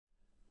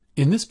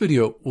In this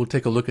video, we'll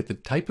take a look at the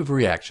type of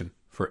reaction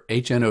for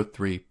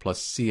HNO3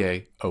 plus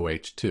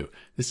CaOH2.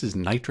 This is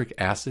nitric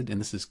acid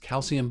and this is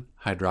calcium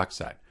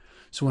hydroxide.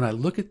 So when I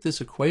look at this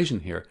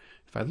equation here,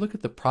 if I look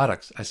at the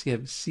products, I see I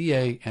have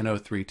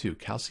CaNO3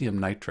 calcium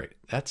nitrate.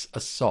 That's a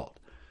salt.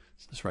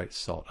 So let's write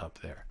salt up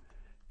there.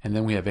 And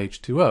then we have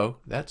H2O,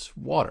 that's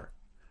water.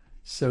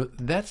 So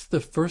that's the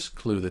first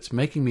clue that's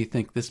making me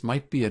think this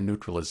might be a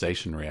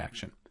neutralization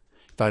reaction.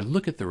 If I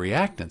look at the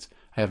reactants,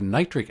 I have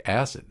nitric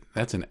acid,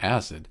 that's an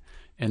acid,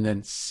 and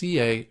then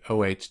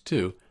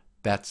CaOH2,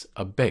 that's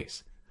a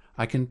base.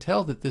 I can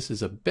tell that this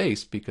is a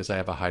base because I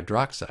have a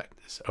hydroxide,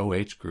 this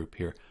OH group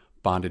here,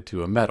 bonded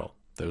to a metal.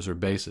 Those are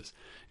bases.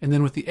 And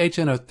then with the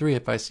HNO3,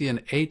 if I see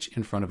an H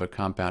in front of a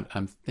compound,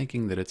 I'm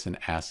thinking that it's an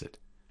acid.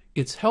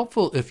 It's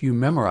helpful if you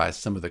memorize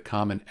some of the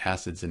common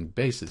acids and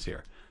bases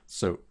here.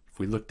 So if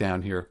we look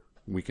down here,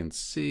 we can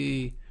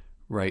see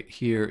right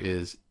here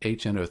is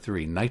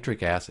HNO3,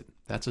 nitric acid.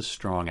 That's a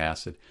strong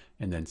acid.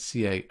 And then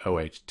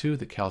CaOH2,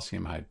 the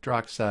calcium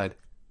hydroxide,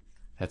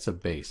 that's a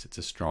base. It's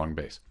a strong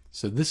base.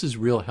 So this is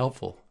real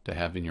helpful to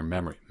have in your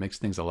memory. It makes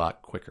things a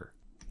lot quicker.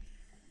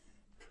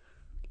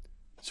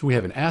 So we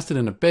have an acid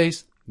and a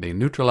base. They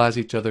neutralize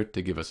each other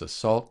to give us a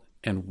salt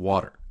and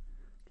water.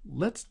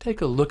 Let's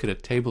take a look at a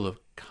table of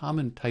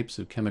common types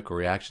of chemical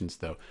reactions,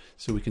 though,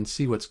 so we can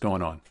see what's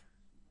going on.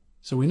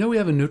 So we know we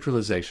have a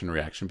neutralization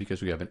reaction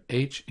because we have an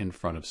H in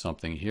front of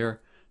something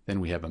here. Then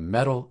we have a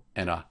metal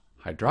and a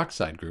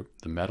hydroxide group,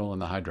 the metal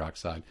and the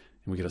hydroxide, and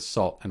we get a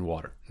salt and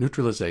water.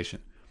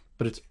 Neutralization.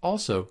 But it's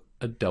also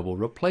a double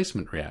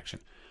replacement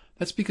reaction.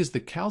 That's because the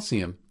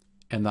calcium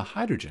and the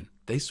hydrogen,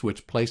 they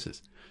switch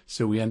places.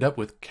 So we end up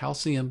with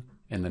calcium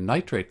and the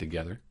nitrate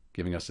together,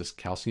 giving us this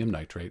calcium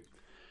nitrate.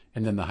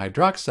 And then the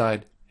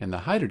hydroxide and the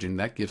hydrogen,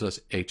 that gives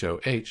us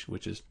HOH,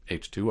 which is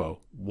H2O,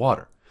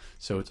 water.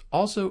 So it's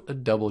also a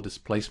double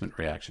displacement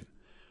reaction.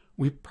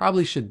 We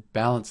probably should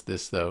balance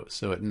this, though,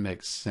 so it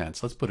makes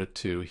sense. Let's put a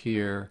 2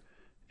 here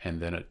and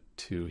then a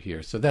 2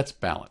 here. So that's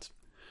balanced.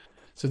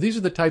 So these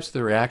are the types of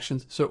the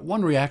reactions. So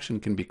one reaction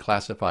can be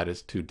classified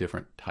as two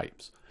different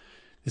types.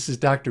 This is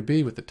Dr.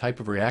 B with the type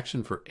of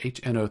reaction for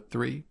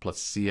HNO3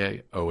 plus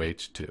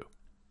CaOH2.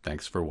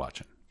 Thanks for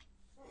watching.